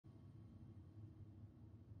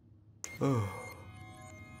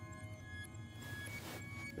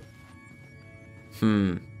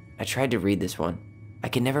I tried to read this one. I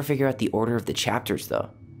could never figure out the order of the chapters,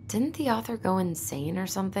 though. Didn't the author go insane or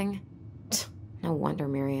something? No wonder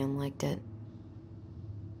Marianne liked it.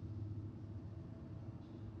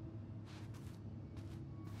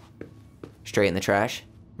 Straight in the trash?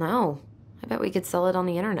 No. I bet we could sell it on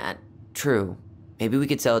the internet. True. Maybe we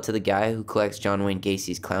could sell it to the guy who collects John Wayne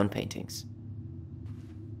Gacy's clown paintings.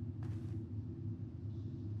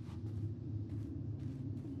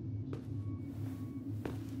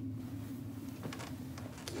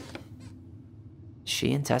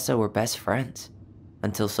 She and Tessa were best friends.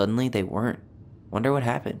 Until suddenly they weren't. Wonder what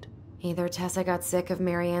happened. Either Tessa got sick of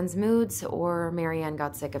Marianne's moods, or Marianne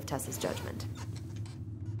got sick of Tessa's judgment.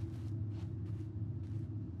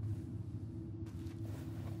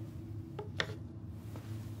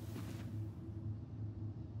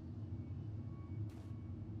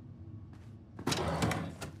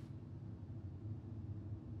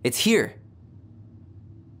 It's here!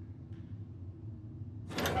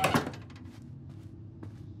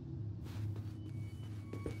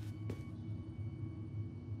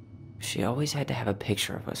 She always had to have a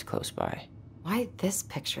picture of us close by. Why this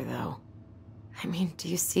picture, though? I mean, do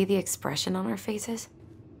you see the expression on our faces?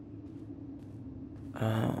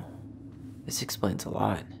 Oh, this explains a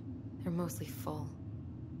lot. They're mostly full.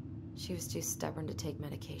 She was too stubborn to take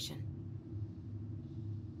medication.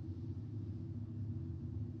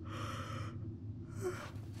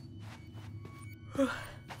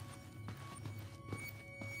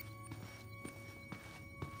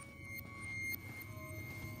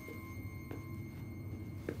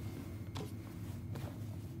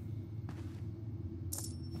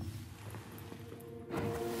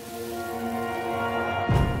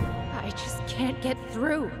 I just can't get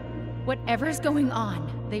through. Whatever's going on,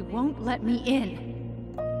 they won't let me in.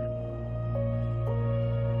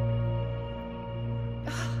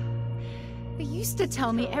 They used to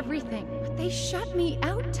tell me everything, but they shut me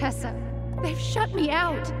out, Tessa. They've shut me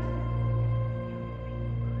out.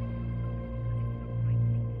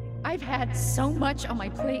 I've had so much on my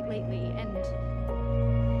plate lately,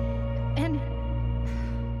 and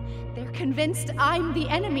they're convinced I'm the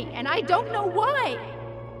enemy, and I don't know why.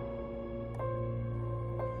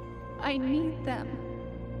 I need them.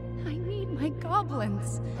 I need my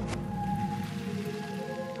goblins.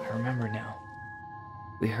 I remember now.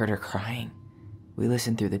 We heard her crying. We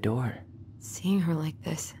listened through the door. Seeing her like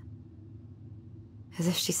this, as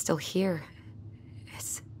if she's still here,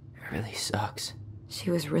 It really sucks. she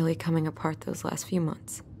was really coming apart those last few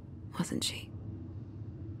months, wasn't she?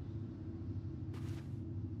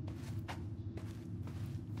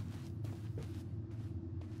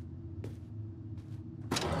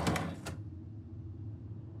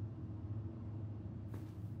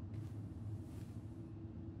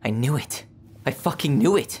 I knew it. I fucking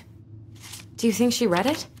knew it. Do you think she read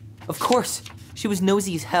it? Of course. She was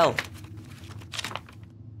nosy as hell.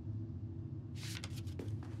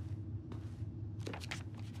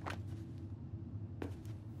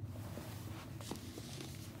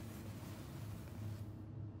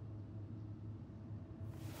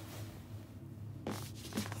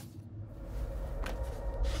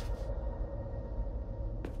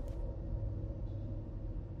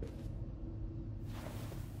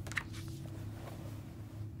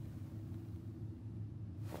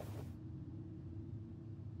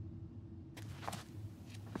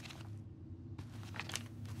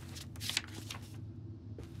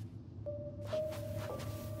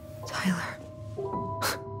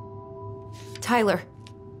 Tyler.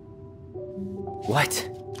 What?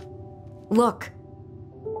 Look.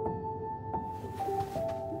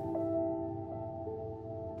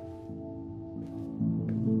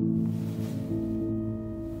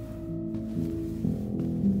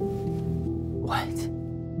 What?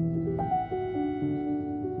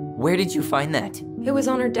 Where did you find that? It was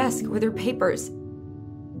on her desk with her papers.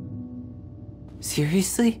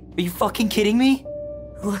 Seriously? Are you fucking kidding me?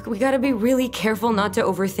 Look, we gotta be really careful not to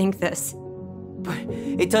overthink this. But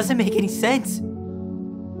it doesn't make any sense.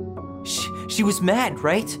 She was mad,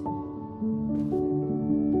 right?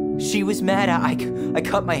 She was mad I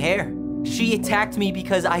cut my hair. She attacked me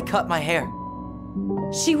because I cut my hair.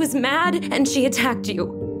 She was mad and she attacked you.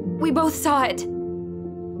 We both saw it.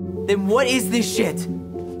 Then what is this shit?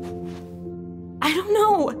 I don't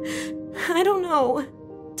know. I don't know.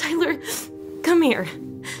 Tyler, come here.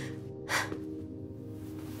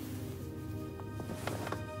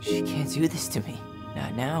 She can't do this to me.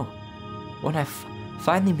 Not now. When I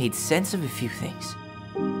finally made sense of a few things.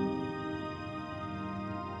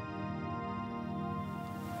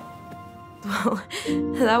 Well,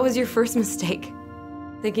 that was your first mistake.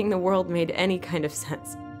 Thinking the world made any kind of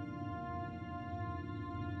sense.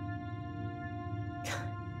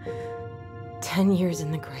 "10 years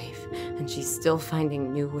in the grave, and she's still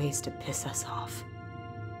finding new ways to piss us off."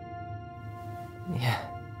 Yeah.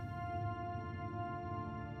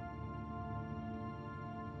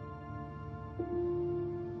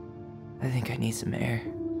 I think I need some air.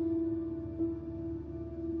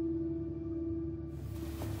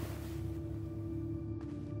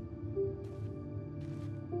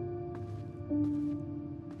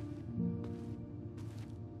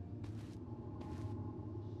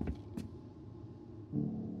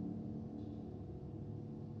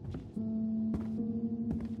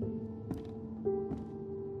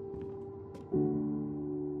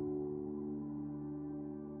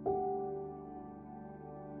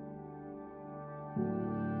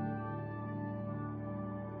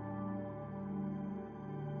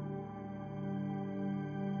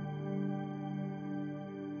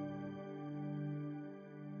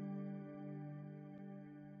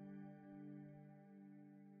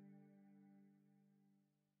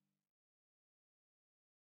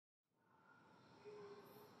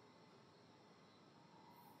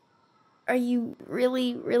 Are you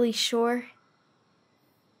really, really sure?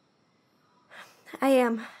 I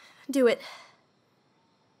am. Do it.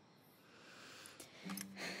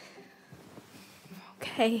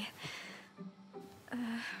 Okay.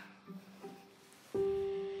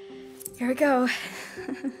 Here we go.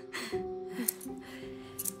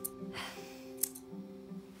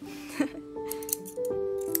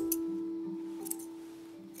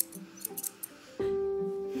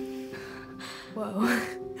 Whoa.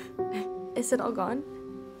 Is it all gone?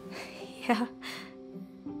 Yeah.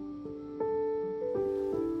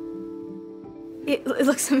 It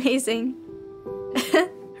looks amazing.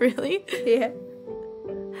 Really? Yeah.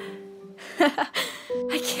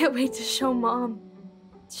 I can't wait to show Mom.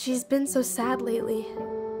 She's been so sad lately.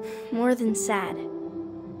 More than sad.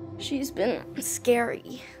 She's been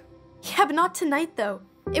scary. Yeah, but not tonight, though.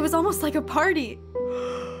 It was almost like a party.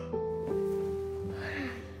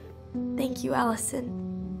 Thank you, Allison.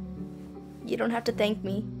 You don't have to thank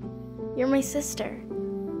me. You're my sister.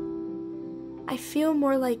 I feel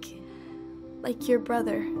more like your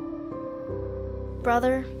brother.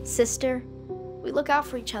 Brother, sister, we look out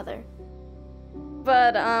for each other.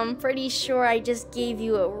 But I'm pretty sure I just gave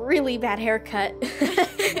you a really bad haircut.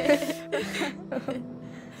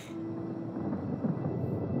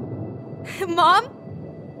 Mom?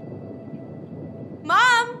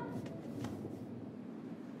 Mom!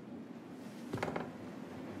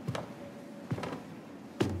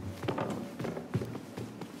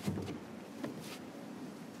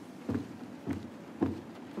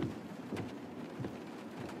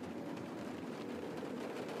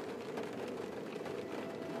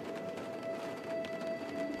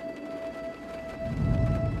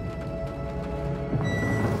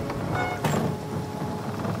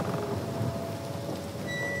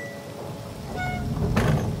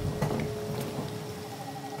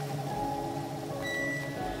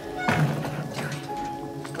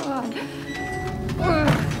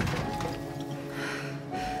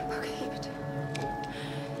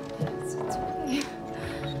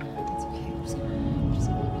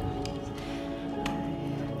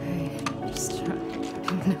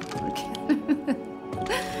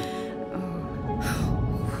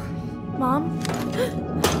 Mom?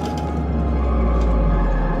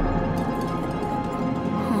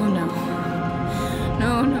 Oh no.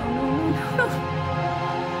 No, no, no, no, no.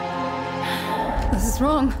 This is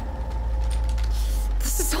wrong.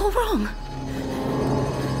 This is all wrong.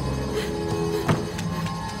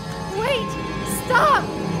 Wait! Stop!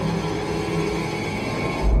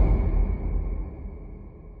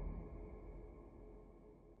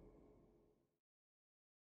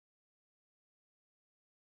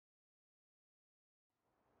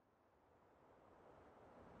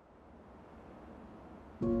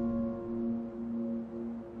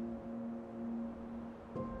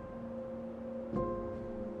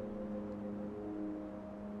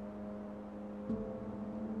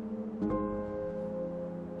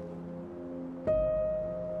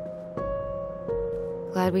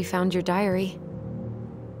 Glad we found your diary.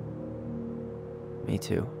 Me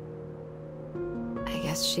too. I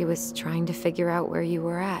guess she was trying to figure out where you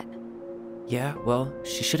were at. Yeah, well,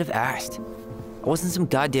 she should have asked. I wasn't some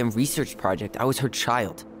goddamn research project. I was her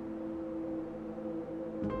child.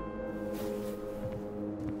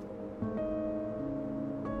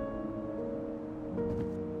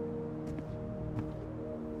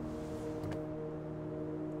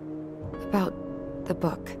 About the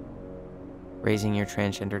book. Raising your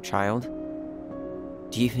transgender child?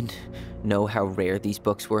 Do you even know how rare these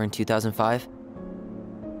books were in 2005?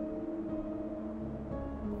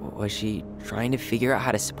 Was she trying to figure out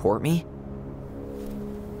how to support me?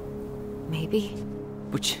 Maybe.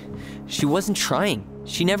 Which, she wasn't trying.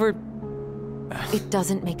 She never... It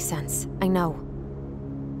doesn't make sense. I know.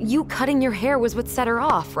 You cutting your hair was what set her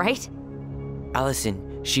off, right?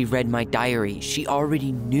 Allison, she read my diary. She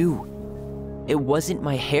already knew. It wasn't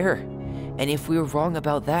my hair. And if we were wrong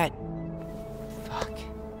about that... Fuck.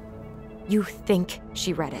 You think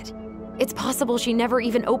she read it. It's possible she never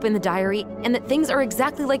even opened the diary, and that things are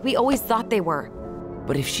exactly like we always thought they were.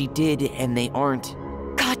 But if she did, and they aren't...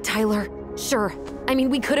 God, Tyler. Sure. I mean,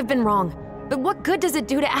 we could have been wrong. But what good does it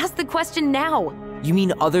do to ask the question now? You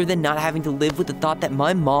mean other than not having to live with the thought that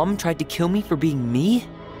my mom tried to kill me for being me?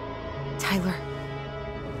 Tyler,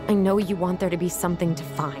 I know you want there to be something to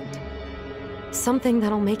find. Something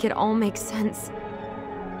that'll make it all make sense.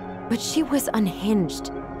 But she was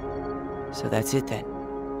unhinged. So that's it then.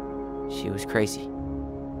 She was crazy.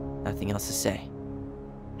 Nothing else to say.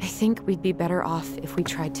 I think we'd be better off if we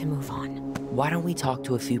tried to move on. Why don't we talk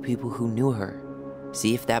to a few people who knew her?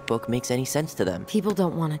 See if that book makes any sense to them. People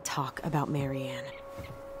don't want to talk about Marianne.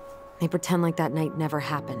 They pretend like that night never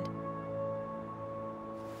happened.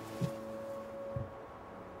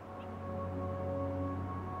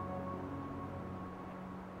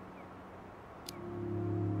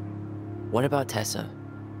 What about Tessa?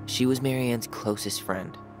 She was Marianne's closest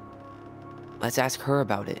friend. Let's ask her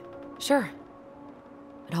about it. Sure.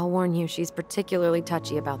 But I'll warn you, she's particularly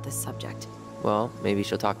touchy about this subject. Well, maybe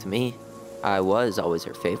she'll talk to me. I was always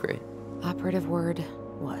her favorite. Operative word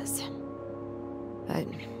was. But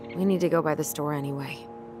we need to go by the store anyway,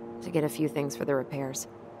 to get a few things for the repairs.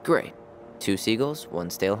 Great. 2 seagulls, 1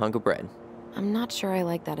 stale hunk of bread. I'm not sure I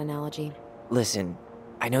like that analogy. Listen,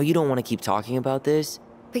 I know you don't want to keep talking about this.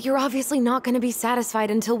 But you're obviously not going to be satisfied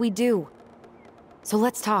until we do. So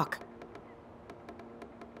let's talk.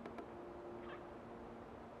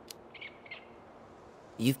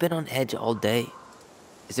 You've been on edge all day.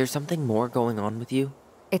 Is there something more going on with you?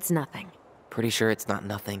 It's nothing. Pretty sure it's not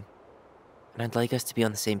nothing. And I'd like us to be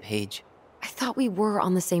on the same page. I thought we were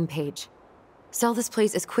on the same page. Sell this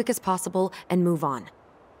place as quick as possible and move on.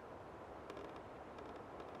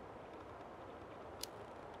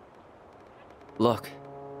 Look,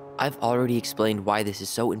 I've already explained why this is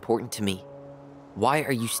so important to me. Why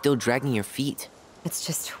are you still dragging your feet? It's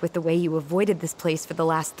just with the way you avoided this place for the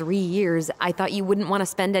last 3 years, I thought you wouldn't want to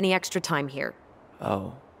spend any extra time here.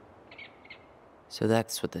 Oh. So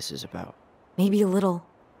that's what this is about. Maybe a little.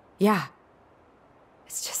 Yeah.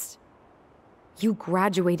 It's just... You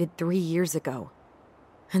graduated 3 years ago.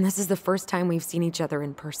 And this is the first time we've seen each other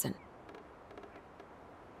in person.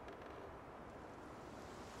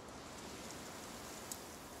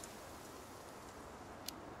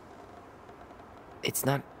 It's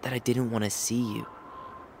not that I didn't want to see you.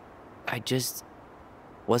 I just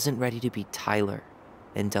wasn't ready to be Tyler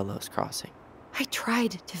in Delos Crossing. I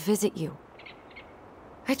tried to visit you.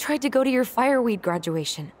 I tried to go to your fireweed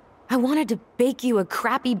graduation. I wanted to bake you a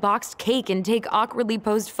crappy boxed cake and take awkwardly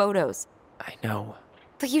posed photos. I know.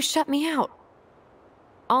 But you shut me out.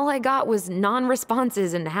 All I got was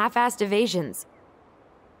non-responses and half-assed evasions.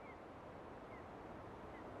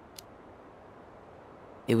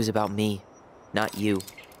 It was about me, not you.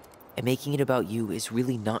 And making it about you is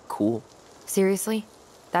really not cool. Seriously?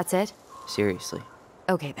 That's it? Seriously.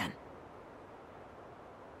 Okay then.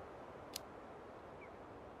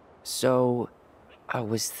 So, I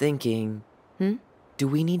was thinking... Do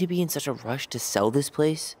we need to be in such a rush to sell this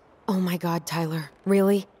place? Oh my god, Tyler.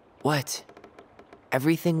 Really? What?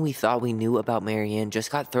 Everything we thought we knew about Marianne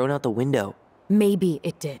just got thrown out the window. Maybe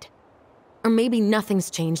it did. Or maybe nothing's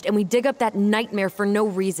changed and we dig up that nightmare for no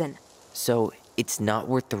reason. So, it's not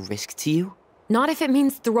worth the risk to you? Not if it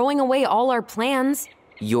means throwing away all our plans.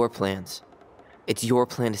 Your plans. It's your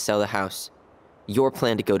plan to sell the house. Your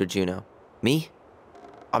plan to go to Juneau. Me?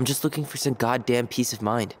 I'm just looking for some goddamn peace of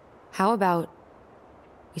mind. How about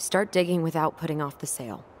we start digging without putting off the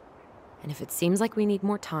sale? And if it seems like we need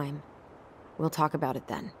more time, we'll talk about it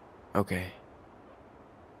then. Okay.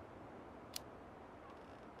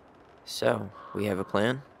 So, we have a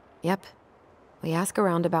plan? Yep. We ask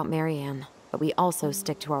around about Marianne, but we also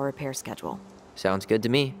stick to our repair schedule. Sounds good to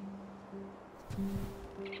me.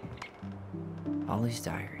 Ollie's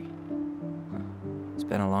diary. It's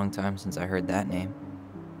been a long time since I heard that name.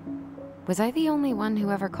 Was I the only one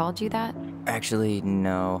who ever called you that? Actually,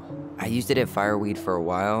 no. I used it at Fireweed for a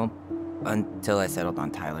while, until I settled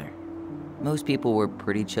on Tyler. Most people were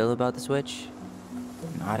pretty chill about the switch.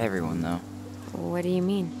 Not everyone, though. What do you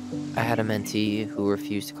mean? I had a mentee who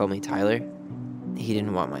refused to call me Tyler. He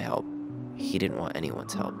didn't want my help. He didn't want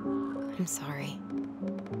anyone's help. I'm sorry.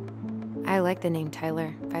 I like the name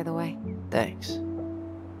Tyler, by the way. Thanks.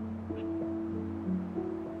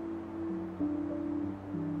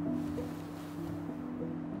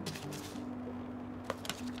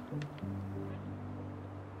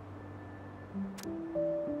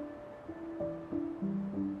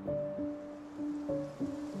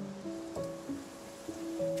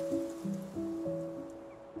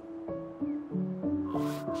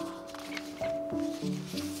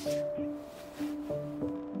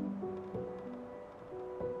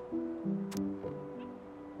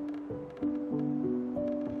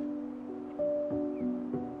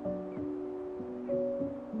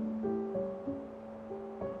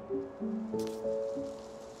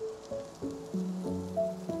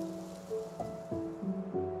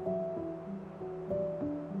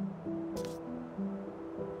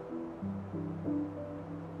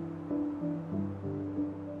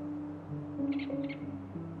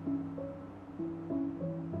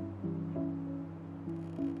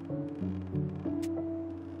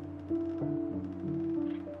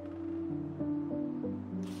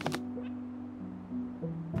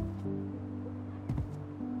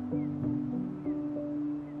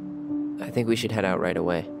 I think we should head out right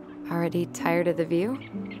away. Already tired of the view?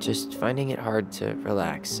 Just finding it hard to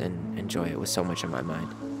relax and enjoy it with so much on my mind.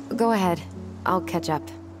 Go ahead. I'll catch up.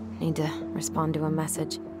 Need to respond to a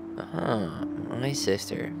message. Ah, my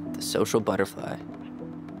sister, the social butterfly.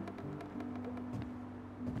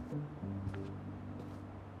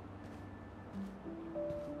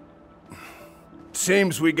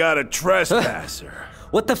 Seems we got a trespasser.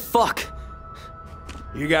 What the fuck?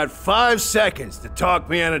 You got 5 seconds to talk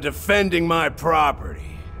me out of defending my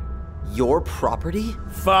property. Your property?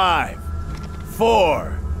 5,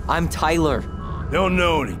 4. I'm Tyler. Don't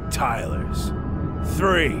know any Tylers.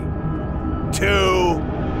 3,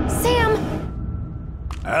 2. Sam!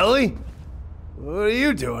 Ellie? What are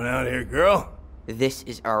you doing out here, girl? This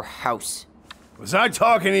is our house. Was I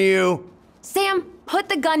talking to you? Sam, put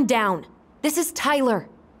the gun down. This is Tyler.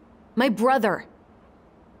 My brother.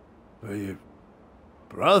 Your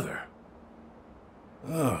brother?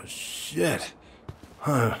 Oh, shit.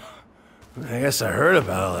 Huh. I guess I heard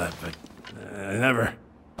about all that, but I never...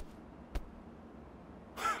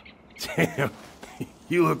 Damn,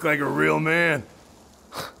 you look like a real man.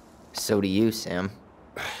 So do you, Sam.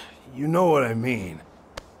 You know what I mean.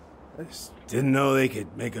 I just didn't know they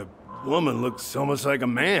could make a woman look so much like a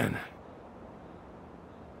man.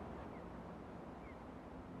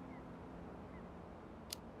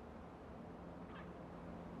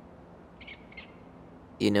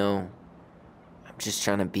 You know, I'm just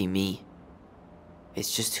trying to be me.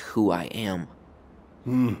 It's just who I am.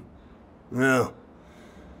 Well,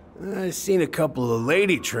 I've seen a couple of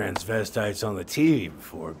lady transvestites on the TV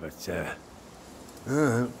before, but,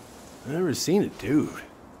 I've never seen a dude.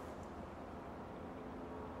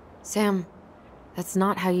 Sam, that's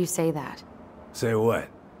not how you say that. Say what?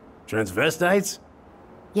 Transvestites?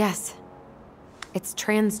 Yes. It's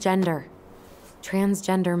transgender.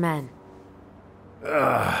 Transgender men.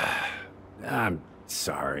 I'm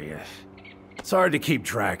sorry. It's hard to keep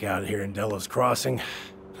track out here in Delos Crossing.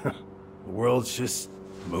 The world's just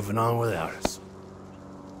moving on without us.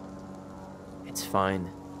 It's fine.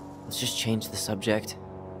 Let's just change the subject.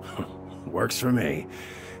 Works for me.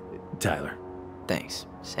 Tyler. Thanks,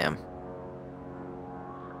 Sam.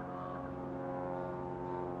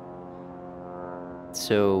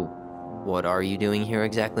 So, what are you doing here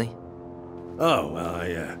exactly? Oh,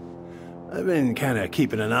 well, I've been kind of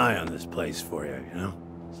keeping an eye on this place for you, you know?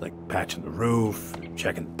 It's like patching the roof,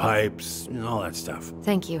 checking the pipes, and all that stuff.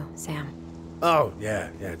 Thank you, Sam. Oh, yeah,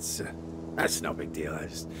 that's no big deal. I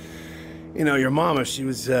just... You know, your mama, she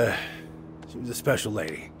was a special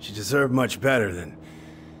lady. She deserved much better than,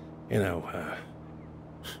 you know,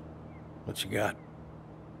 what you got.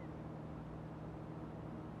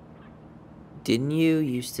 Didn't you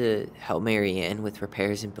used to help Mary Ann with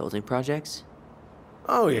repairs and building projects?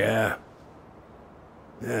 Oh, yeah.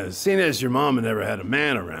 Yeah, seeing as your mama never had a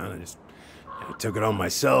man around, I just took it on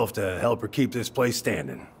myself to help her keep this place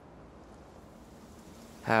standing.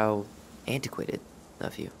 How antiquated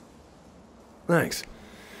of you. Thanks.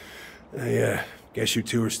 I guess you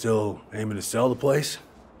two are still aiming to sell the place?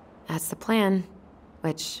 That's the plan.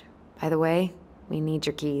 Which, by the way, we need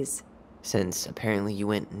your keys. Since apparently you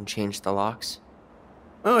went and changed the locks?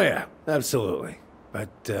 Oh, yeah, absolutely.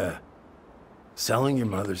 But, selling your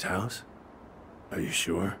mother's house? Are you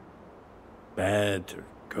sure? Bad or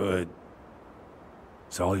good?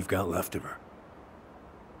 It's all you've got left of her.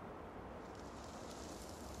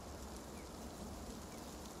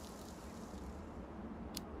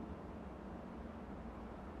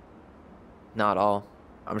 Not all.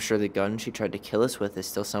 I'm sure the gun she tried to kill us with is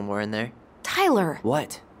still somewhere in there. Tyler!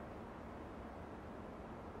 What?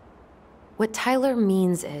 What Tyler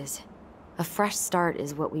means is, a fresh start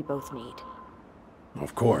is what we both need.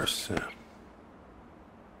 Of course.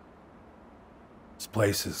 This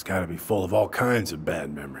place has got to be full of all kinds of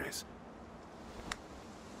bad memories.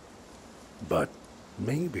 But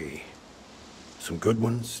maybe some good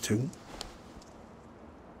ones, too?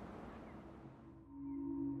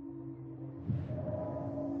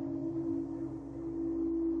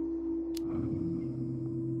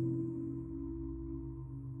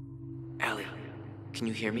 Allie, can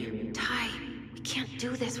you hear me? Ty, we can't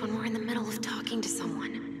do this when we're in the middle of talking to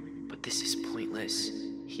someone. But this is pointless.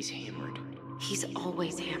 He's hammered. He's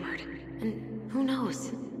always hammered. And who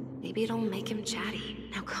knows? Maybe it'll make him chatty.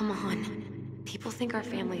 Now come on. People think our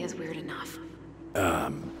family is weird enough.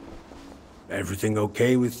 Everything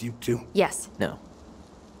okay with you two? Yes. No.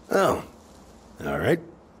 Oh, all right.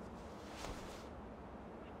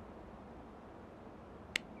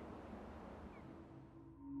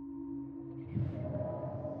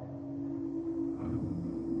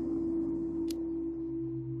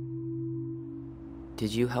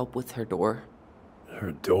 Did you help with her door?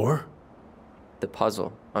 Her door? The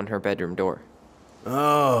puzzle on her bedroom door.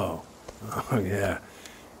 Oh, yeah.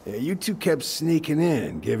 Yeah, you two kept sneaking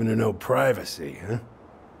in, giving her no privacy, huh?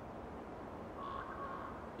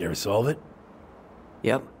 You ever solve it?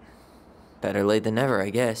 Yep. Better late than never, I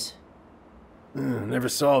guess. Never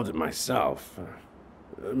solved it myself.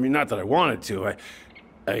 I mean, not that I wanted to.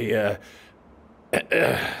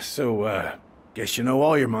 So, guess you know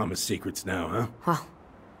all your mama's secrets now, huh? Well,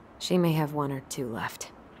 she may have one or two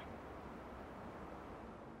left.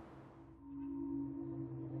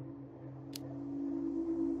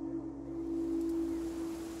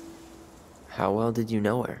 How well did you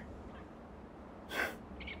know her?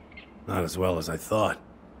 Not as well as I thought.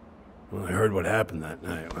 When I heard what happened that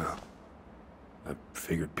night, well, I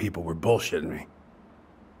figured people were bullshitting me.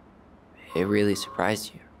 It really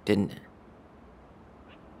surprised you, didn't it?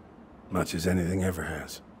 Much as anything ever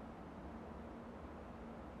has.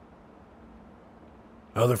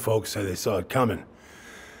 Other folks say they saw it coming.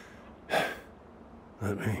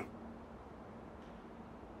 Not me.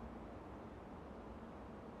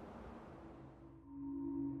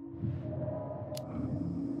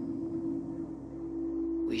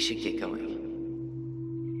 We should get going.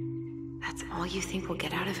 That's all you think we'll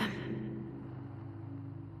get out of him?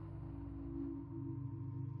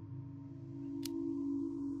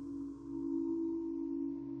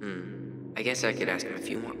 I guess I could ask him a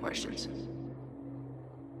few more questions.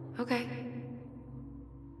 Okay.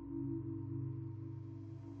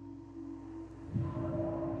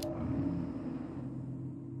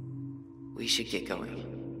 We should get going.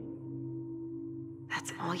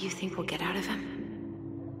 That's all you think we'll get out of him?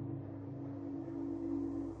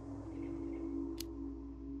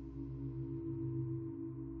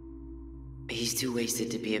 He's too wasted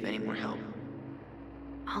to be of any more help.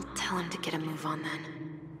 I'll tell him to get a move on then.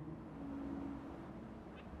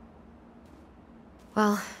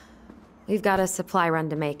 Well, we've got a supply run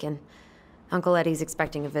to make, and Uncle Eddie's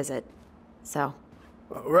expecting a visit, so...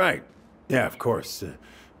 Right. Yeah, of course.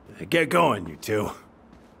 Get going, you two.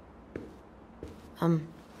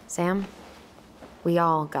 Sam? We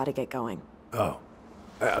all gotta get going. Oh.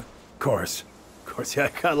 Of course. Of course, yeah,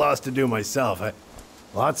 I got lots to do myself.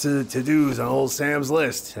 Lots of to-dos on old Sam's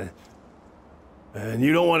list. And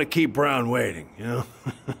you don't want to keep Brown waiting, you know?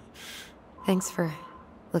 Thanks for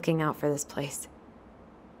looking out for this place.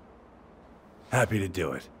 Happy to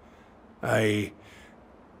do it.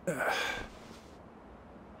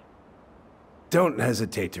 Don't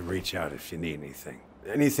hesitate to reach out if you need anything.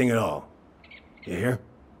 Anything at all. You hear?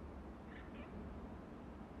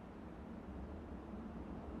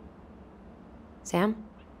 Sam?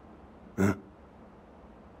 Huh?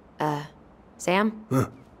 Sam? Huh?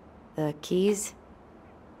 The keys?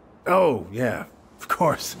 Oh, yeah. Of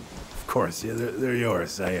course. Of course. Yeah, they're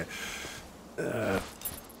yours.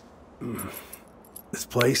 This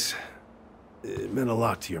place, it meant a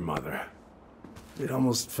lot to your mother. It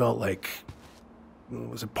almost felt like it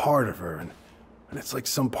was a part of her, and it's like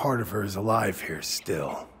some part of her is alive here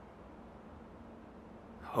still.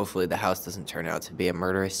 Hopefully the house doesn't turn out to be a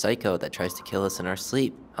murderous psycho that tries to kill us in our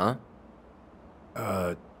sleep, huh?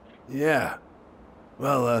 Yeah.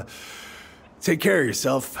 Well, take care of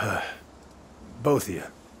yourself, both of you.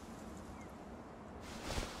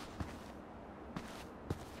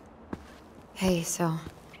 Hey, so...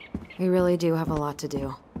 we really do have a lot to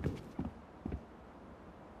do.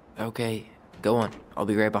 Okay, go on. I'll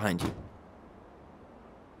be right behind you.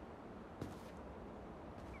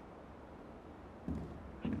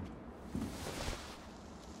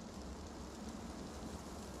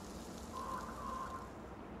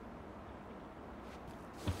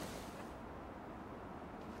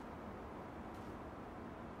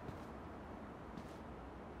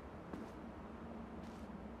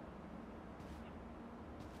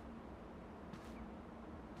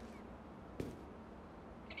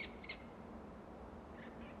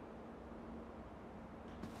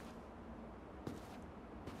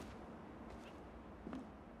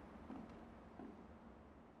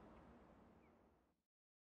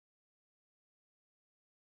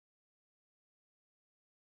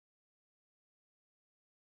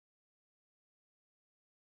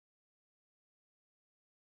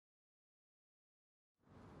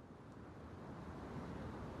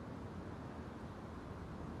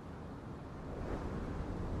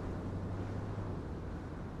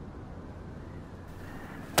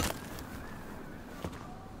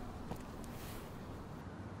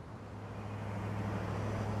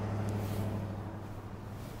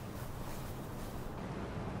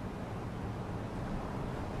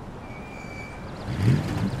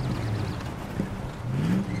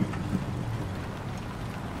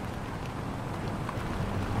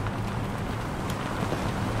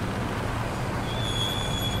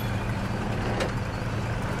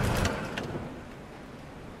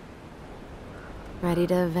 Ready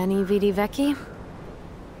to Veni Vidi Vici?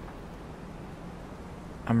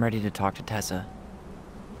 I'm ready to talk to Tessa.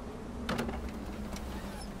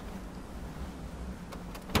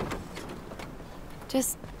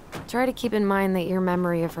 Just try to keep in mind that your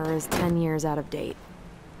memory of her is 10 years out of date.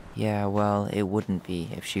 Yeah, well, it wouldn't be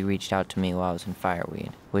if she reached out to me while I was in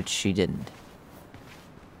Fireweed, which she didn't.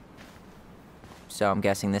 So I'm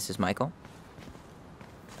guessing this is Michael?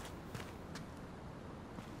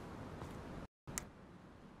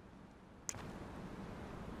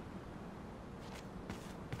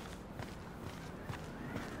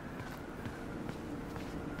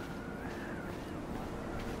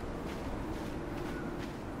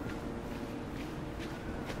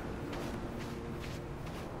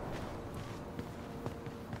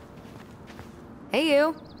 Hey,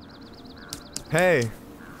 you. Hey,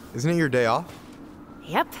 isn't it your day off?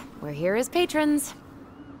 Yep, we're here as patrons.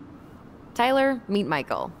 Tyler, meet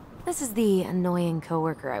Michael. This is the annoying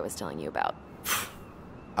coworker I was telling you about.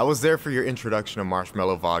 I was there for your introduction to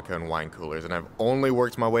marshmallow vodka and wine coolers, and I've only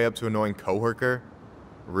worked my way up to annoying coworker.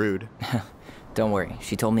 Rude. Don't worry,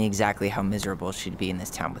 she told me exactly how miserable she'd be in this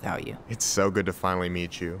town without you. It's so good to finally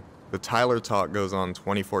meet you. The Tyler talk goes on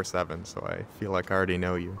 24/7, so I feel like I already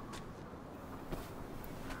know you.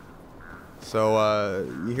 So,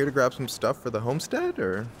 you here to grab some stuff for the homestead,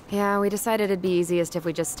 or? Yeah, we decided it'd be easiest if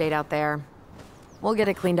we just stayed out there. We'll get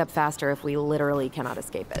it cleaned up faster if we literally cannot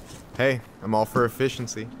escape it. Hey, I'm all for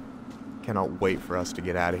efficiency. Cannot wait for us to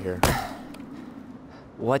get out of here.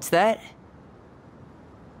 What's that?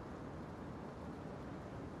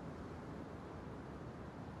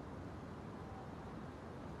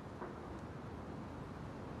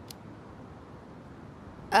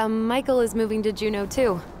 Michael is moving to Juneau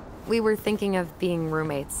too. We were thinking of being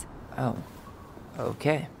roommates. Oh,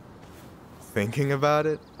 okay. Thinking about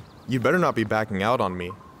it? You better not be backing out on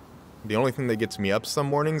me. The only thing that gets me up some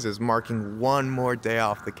mornings is marking one more day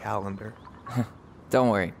off the calendar. Don't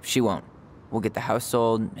worry, she won't. We'll get the house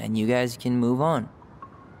sold, and you guys can move on.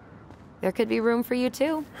 There could be room for you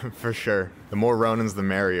too. For sure. The more Ronins, the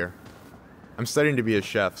merrier. I'm studying to be a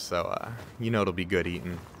chef, so, you know it'll be good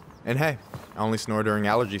eating. And hey, I only snore during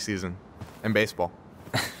allergy season. And baseball.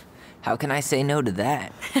 How can I say no to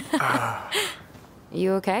that?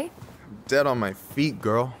 You okay? Dead on my feet,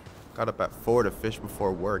 girl. Got up at 4 to fish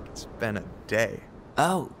before work. It's been a day.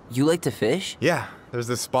 Oh, you like to fish? Yeah, there's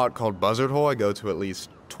this spot called Buzzard Hole I go to at least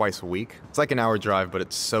twice a week. It's like an hour drive, but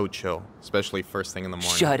it's so chill, especially first thing in the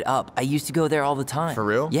morning. Shut up. I used to go there all the time. For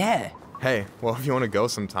real? Yeah. Hey, well, if you want to go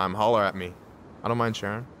sometime, holler at me. I don't mind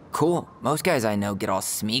sharing. Cool. Most guys I know get all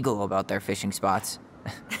Smeagol about their fishing spots.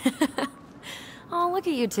 Oh, look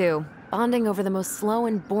at you two, bonding over the most slow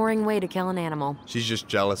and boring way to kill an animal. She's just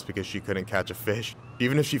jealous because she couldn't catch a fish,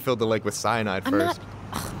 even if she filled the lake with cyanide I'm first. not...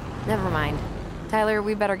 Ugh, never mind. Tyler,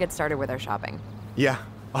 we better get started with our shopping. Yeah,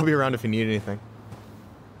 I'll be around if you need anything.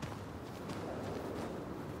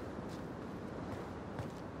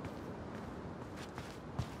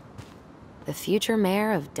 The future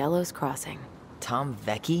mayor of Delos Crossing. Tom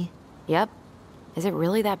Vecchi? Yep. Is it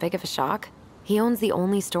really that big of a shock? He owns the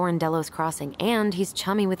only store in Delos Crossing, and he's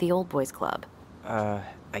chummy with the Old Boys Club. I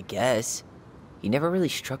guess. He never really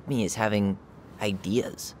struck me as having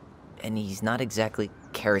ideas. And he's not exactly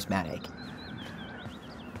charismatic.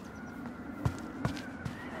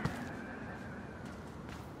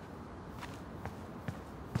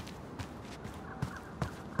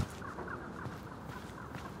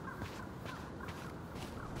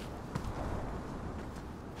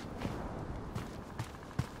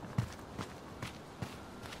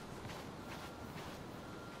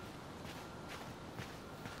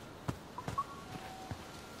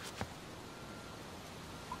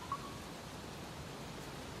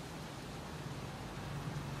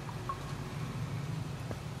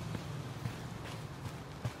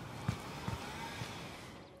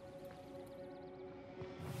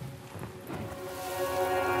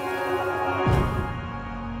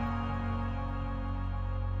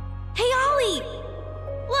 Hey, Ollie!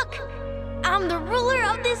 Look! I'm the ruler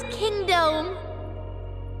of this kingdom!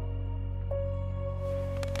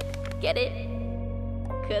 Get it?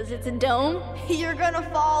 'Cause it's a dome? You're gonna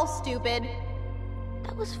fall, stupid.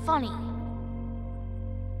 That was funny.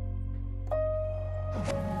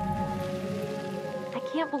 I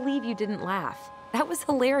can't believe you didn't laugh. That was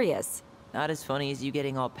hilarious. Not as funny as you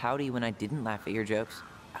getting all pouty when I didn't laugh at your jokes.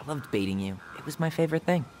 I loved baiting you. It was my favorite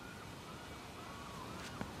thing.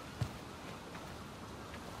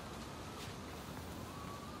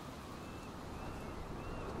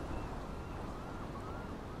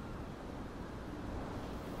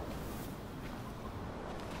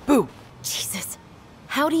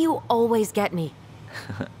 How do you always get me?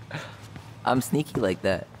 I'm sneaky like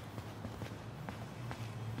that.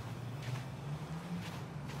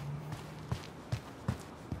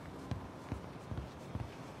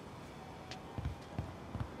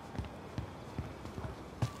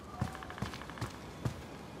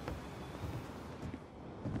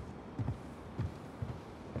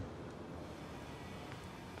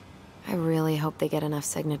 I really hope they get enough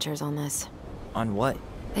signatures on this. On what?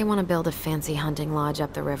 They want to build a fancy hunting lodge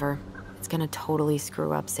up the river. It's gonna totally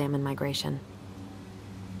screw up salmon migration.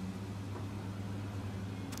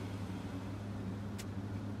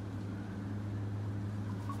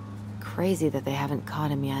 Crazy that they haven't caught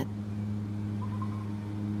him yet.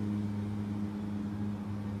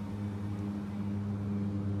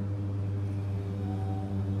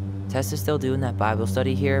 Tessa's still doing that Bible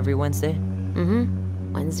study here every Wednesday?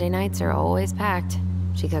 Mm-hmm. Wednesday nights are always packed.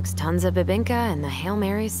 She cooks tons of bibinka and the Hail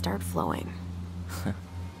Marys start flowing.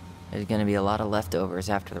 There's gonna be a lot of leftovers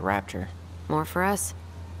after the rapture. More for us.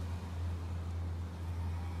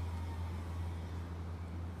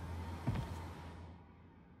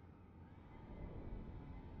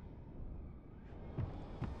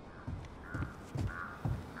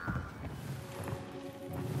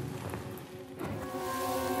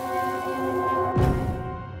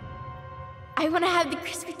 I want to have the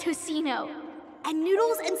crispy tocino, and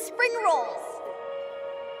noodles and spring rolls.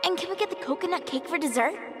 And can we get the coconut cake for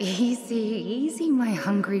dessert? Easy, easy, my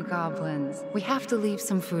hungry goblins. We have to leave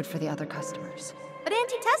some food for the other customers. But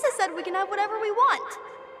Auntie Tessa said we can have whatever we want.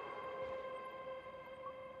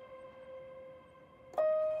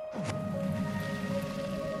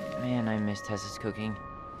 Man, I miss Tessa's cooking.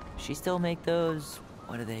 She still make those,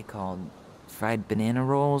 what are they called? Fried banana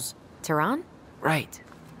rolls? Tehran? Right.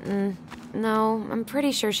 No, I'm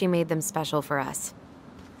pretty sure she made them special for us.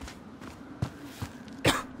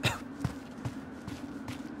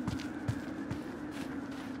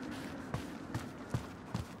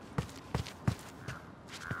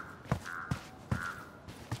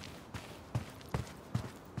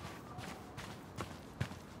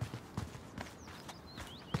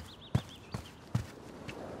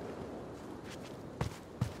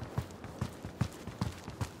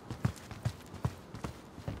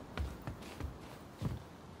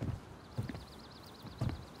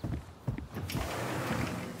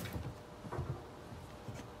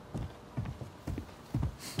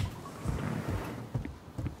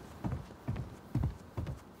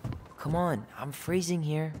 Come on, I'm freezing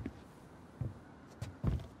here.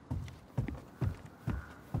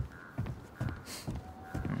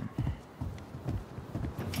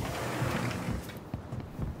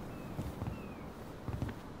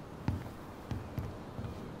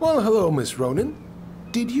 Well, hello, Miss Ronan.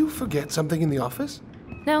 Did you forget something in the office?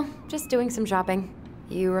 No, just doing some shopping.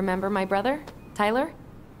 You remember my brother, Tyler?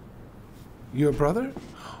 Your brother?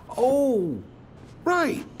 Oh,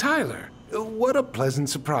 right, Tyler. What a pleasant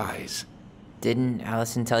surprise. Didn't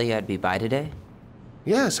Allison tell you I'd be by today?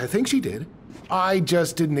 Yes, I think she did. I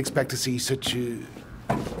just didn't expect to see such a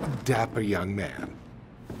dapper young man.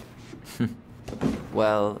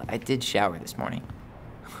 Well, I did shower this morning.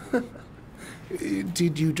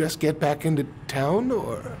 Did you just get back into town,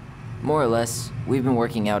 or? More or less. We've been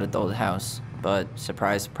working out at the old house, but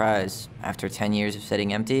surprise, surprise, after 10 years of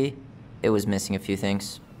sitting empty, it was missing a few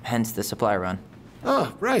things, hence the supply run.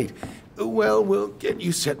 Ah, right. Well, we'll get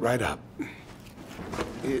you set right up.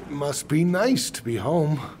 It must be nice to be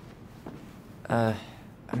home. I'm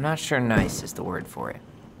not sure nice is the word for it.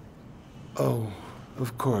 Oh,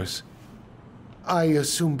 of course. I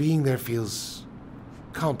assume being there feels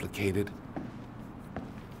complicated.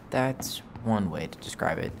 That's one way to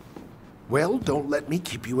describe it. Well, don't let me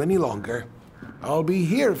keep you any longer. I'll be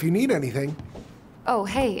here if you need anything. Oh,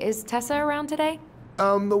 hey, is Tessa around today?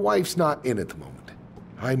 The wife's not in at the moment.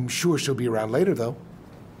 I'm sure she'll be around later, though.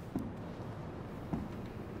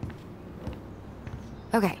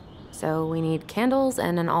 Okay, so we need candles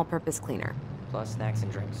and an all-purpose cleaner. Plus snacks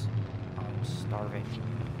and drinks. I'm starving.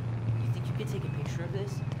 You think you could take a picture of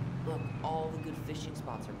this? Look, all the good fishing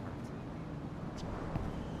spots are marked.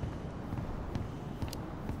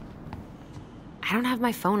 I don't have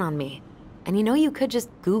my phone on me. And you know you could just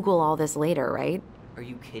Google all this later, right? Are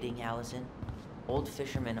you kidding, Allison? Old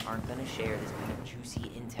fishermen aren't gonna share this kind of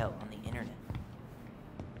juicy intel on the internet.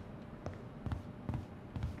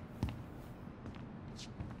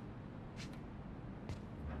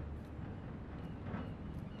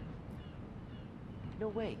 No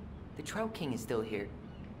way. The Trout King is still here.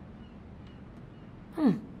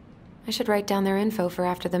 I should write down their info for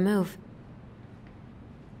after the move.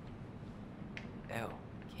 Ew,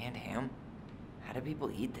 canned ham? How do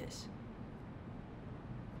people eat this?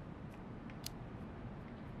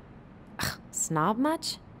 snob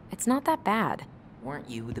much? It's not that bad. Weren't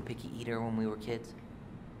you the picky eater when we were kids?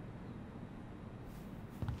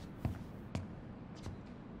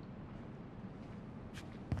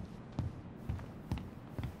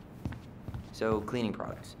 So, cleaning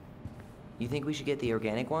products. You think we should get the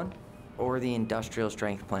organic one? Or the industrial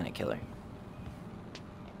strength planet killer?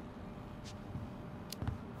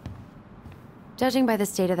 Judging by the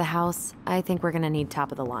state of the house, I think we're gonna need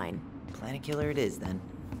top of the line. Planet killer it is, then.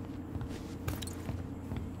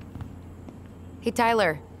 Hey,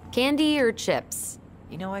 Tyler, candy or chips?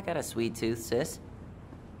 You know I got a sweet tooth, sis.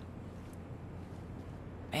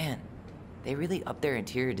 Man, they really upped their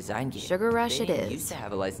interior design game. Sugar rush they it didn't is. used to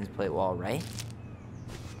have a license plate wall, right?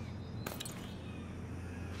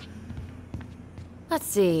 Let's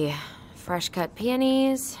see. Fresh cut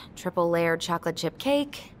peonies, triple layered chocolate chip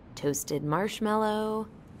cake, toasted marshmallow.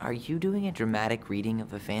 Are you doing a dramatic reading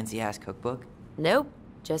of a fancy-ass cookbook? Nope,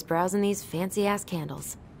 just browsing these fancy-ass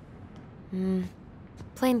candles.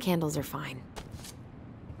 Plain candles are fine.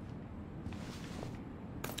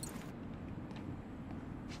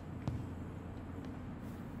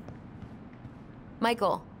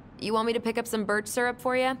 Michael, you want me to pick up some birch syrup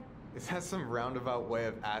for you? Is that some roundabout way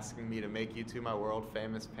of asking me to make you two my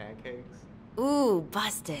world-famous pancakes? Ooh,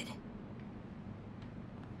 busted.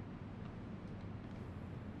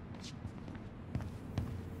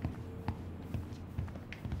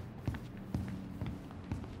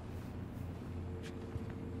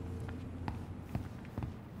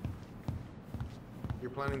 You're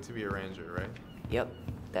planning to be a ranger, right? Yep,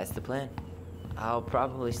 that's the plan. I'll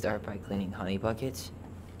probably start by cleaning honey buckets,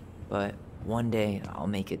 but one day I'll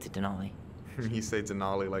make it to Denali. You say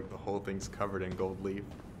Denali like the whole thing's covered in gold leaf.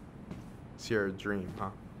 It's your dream, huh?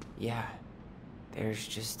 Yeah, there's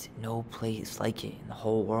just no place like it in the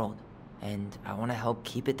whole world, and I want to help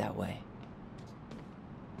keep it that way.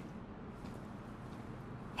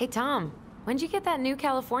 Hey, Tom, when'd you get that new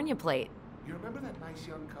California plate? You remember that nice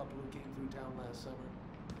young couple who came through town last summer?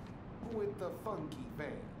 With the funky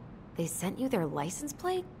van. They sent you their license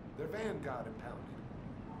plate? Their van got impounded,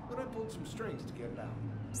 but I pulled some strings to get it out.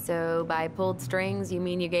 So by pulled strings, you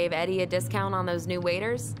mean you gave Eddie a discount on those new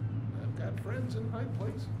waiters? I've got friends in high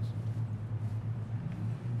places.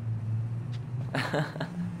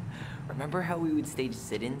 Remember how we would stage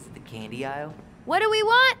sit-ins at the candy aisle? What do we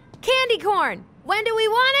want? Candy corn! When do we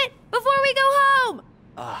want it? Before we go home!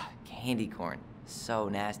 Ugh, candy corn. So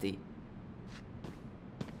nasty.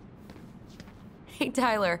 Hey,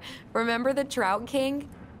 Tyler, remember the Trout King?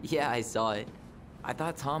 Yeah, I saw it. I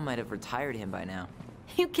thought Tom might have retired him by now.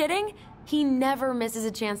 You kidding? He never misses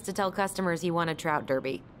a chance to tell customers he won a trout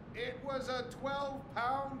derby. It was a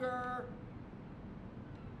 12-pounder.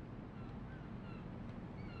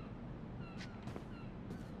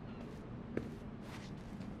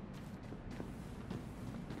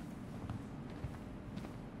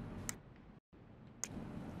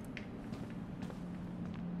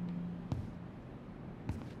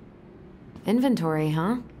 Inventory,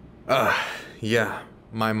 huh? Yeah.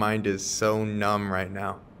 My mind is so numb right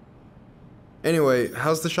now. Anyway,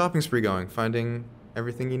 how's the shopping spree going? Finding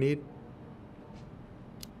everything you need?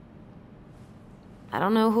 I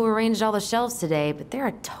don't know who arranged all the shelves today, but they're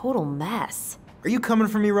a total mess. Are you coming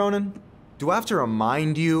for me, Ronan? Do I have to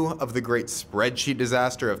remind you of the great spreadsheet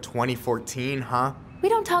disaster of 2014, huh? We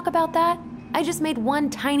don't talk about that. I just made one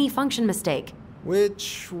tiny function mistake.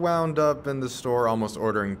 Which wound up in the store almost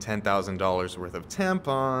ordering $10,000 worth of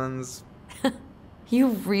tampons. You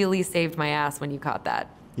really saved my ass when you caught that.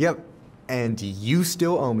 Yep, and you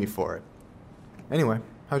still owe me for it. Anyway,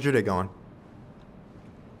 how's your day going?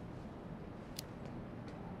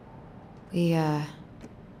 We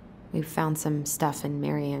found some stuff in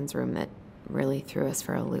Marianne's room that really threw us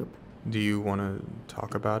for a loop. Do you want to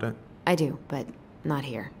talk about it? I do, but not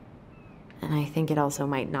here. And I think it also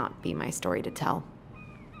might not be my story to tell.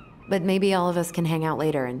 But maybe all of us can hang out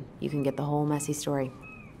later and you can get the whole messy story.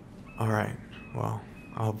 All right, well,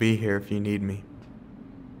 I'll be here if you need me.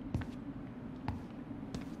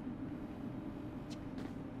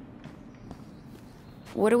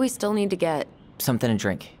 What do we still need to get? Something to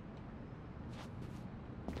drink.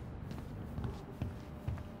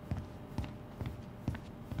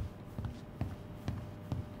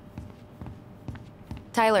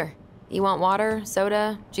 Tyler, you want water,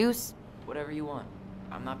 soda, juice? Whatever you want.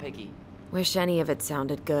 I'm not picky. Wish any of it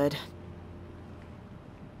sounded good.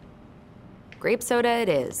 Grape soda it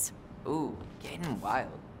is. Ooh, getting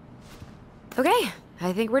wild. Okay,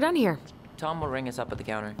 I think we're done here. Tom will ring us up at the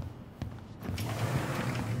counter.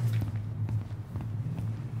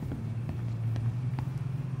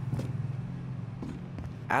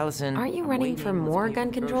 Allison, Aren't you I'm running waiting. for Let's more go gun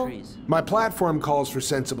get control? groceries. My platform calls for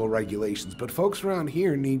sensible regulations, but folks around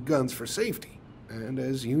here need guns for safety. And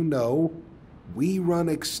as you know, we run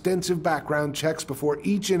extensive background checks before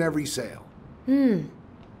each and every sale.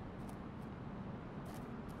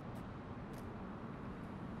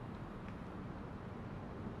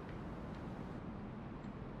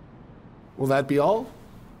 Will that be all?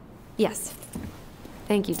 Yes.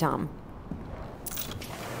 Thank you, Tom.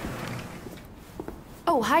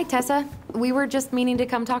 Oh, hi, Tessa. We were just meaning to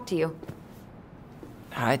come talk to you.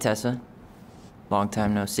 Hi, Tessa. Long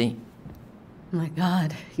time no see. My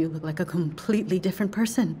God, you look like a completely different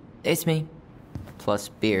person. It's me. Plus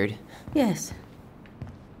beard. Yes.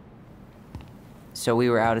 So we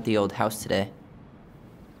were out at the old house today.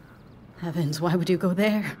 Heavens, why would you go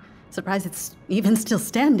there? Surprised it's even still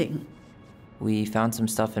standing. We found some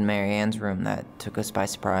stuff in Mary Ann's room that took us by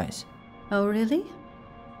surprise. Oh, really?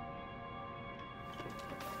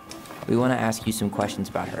 We want to ask you some questions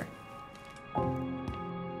about her.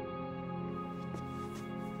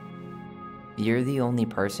 You're the only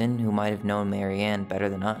person who might have known Mary Ann better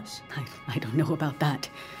than us. I don't know about that.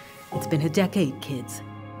 It's been a decade, kids.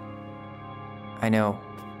 I know,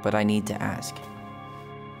 but I need to ask.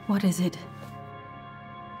 What is it?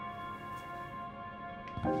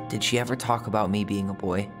 Did she ever talk about me being a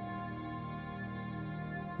boy?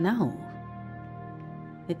 No.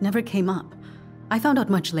 It never came up. I found out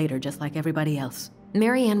much later, just like everybody else.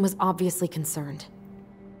 Mary Ann was obviously concerned.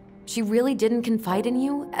 She really didn't confide in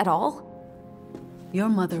you at all? Your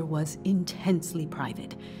mother was intensely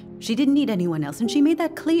private. She didn't need anyone else, and she made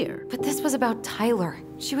that clear. But this was about Tyler.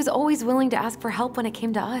 She was always willing to ask for help when it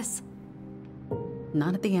came to us.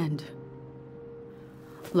 Not at the end.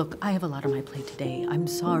 Look, I have a lot on my plate today. I'm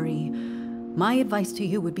sorry. My advice to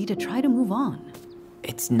you would be to try to move on.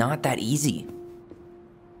 It's not that easy.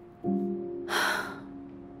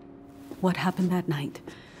 What happened that night?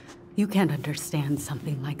 You can't understand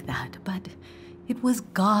something like that, but it was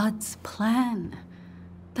God's plan.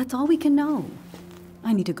 That's all we can know.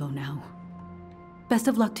 I need to go now. Best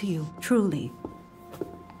of luck to you, truly.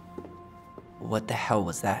 What the hell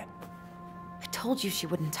was that? I told you she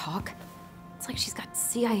wouldn't talk. It's like she's got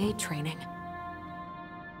CIA training.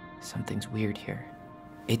 Something's weird here.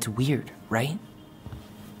 It's weird, right?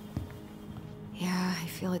 Yeah, I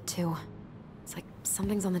feel it too. It's like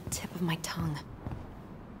something's on the tip of my tongue.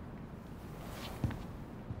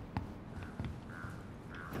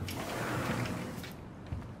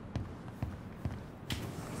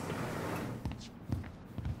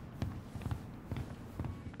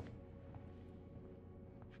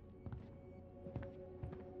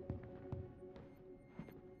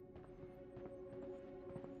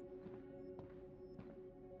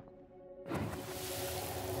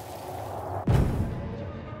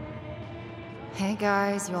 Hey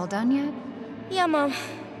guys, you all done yet? Yeah, Mom.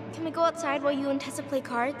 Can we go outside while you and Tessa play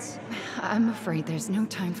cards? I'm afraid there's no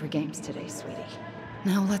time for games today, sweetie.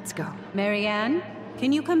 Now let's go. Mary Ann,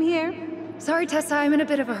 can you come here? Sorry, Tessa, I'm in a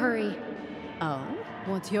bit of a hurry. Oh,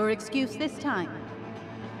 what's your excuse this time?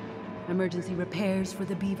 Emergency repairs for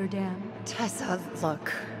the beaver dam? Tessa,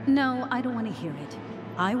 look. No, I don't want to hear it.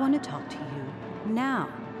 I want to talk to you now.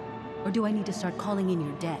 Or do I need to start calling in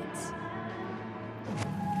your debts?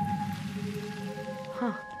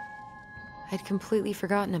 Huh. I'd completely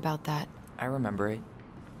forgotten about that. I remember it,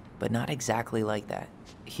 but not exactly like that.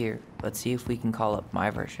 Here, let's see if we can call up my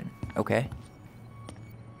version, okay?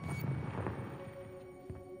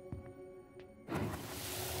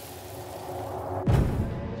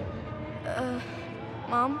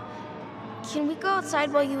 Mom? Can we go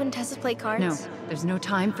outside while you and Tessa play cards? No, there's no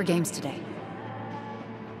time for games today.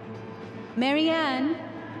 Mary Ann,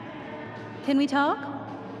 can we talk?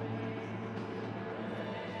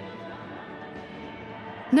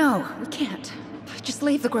 No, we can't. Just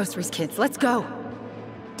leave the groceries, kids. Let's go.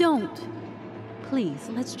 Don't. Please,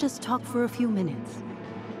 let's just talk for a few minutes.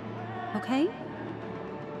 Okay?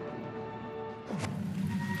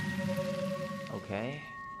 Okay,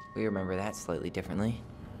 we remember that slightly differently.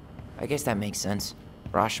 I guess that makes sense.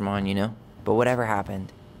 Rashomon, you know? But whatever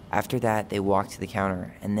happened, after that they walked to the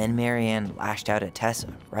counter, and then Mary Ann lashed out at Tessa,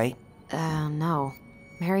 right? No.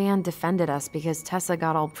 Mary Ann defended us because Tessa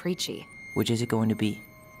got all preachy. Which is it going to be?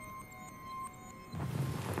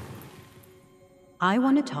 I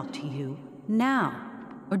want to talk to you now.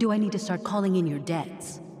 Or do I need to start calling in your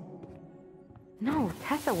debts? No,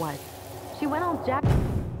 Tessa was. She went all jack.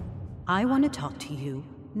 I want to talk to you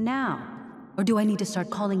now. Or do I need to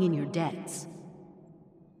start calling in your debts?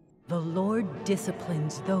 The Lord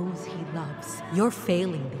disciplines those he loves. You're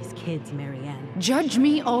failing these kids, Mary Ann. Judge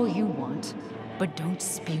me all you want, but don't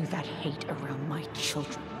spew that hate around my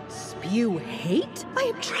children. Spew hate?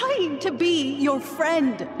 I am trying to be your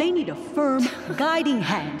friend. They need a firm, guiding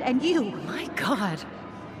hand, and you... My God.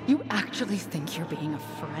 You actually think you're being a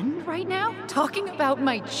friend right now? Talking about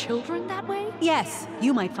my children that way? Yes,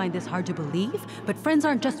 you might find this hard to believe, but friends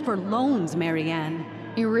aren't just for loans, Marianne.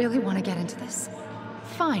 You really want to get into this?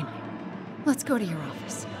 Fine. Let's go to your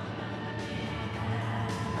office.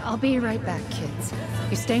 I'll be right back, kids.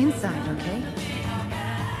 You stay inside, okay?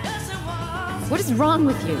 What is wrong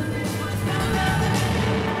with you?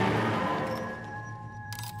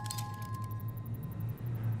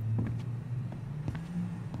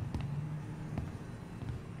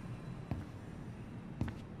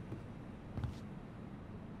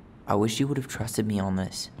 I wish you would have trusted me on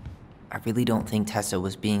this. I really don't think Tessa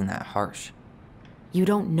was being that harsh. You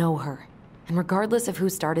don't know her. And regardless of who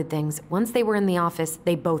started things, once they were in the office,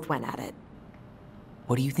 they both went at it.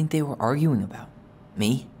 What do you think they were arguing about?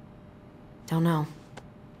 Me? Don't know.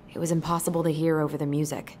 It was impossible to hear over the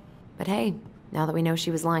music. But hey, now that we know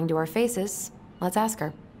she was lying to our faces, let's ask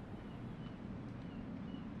her.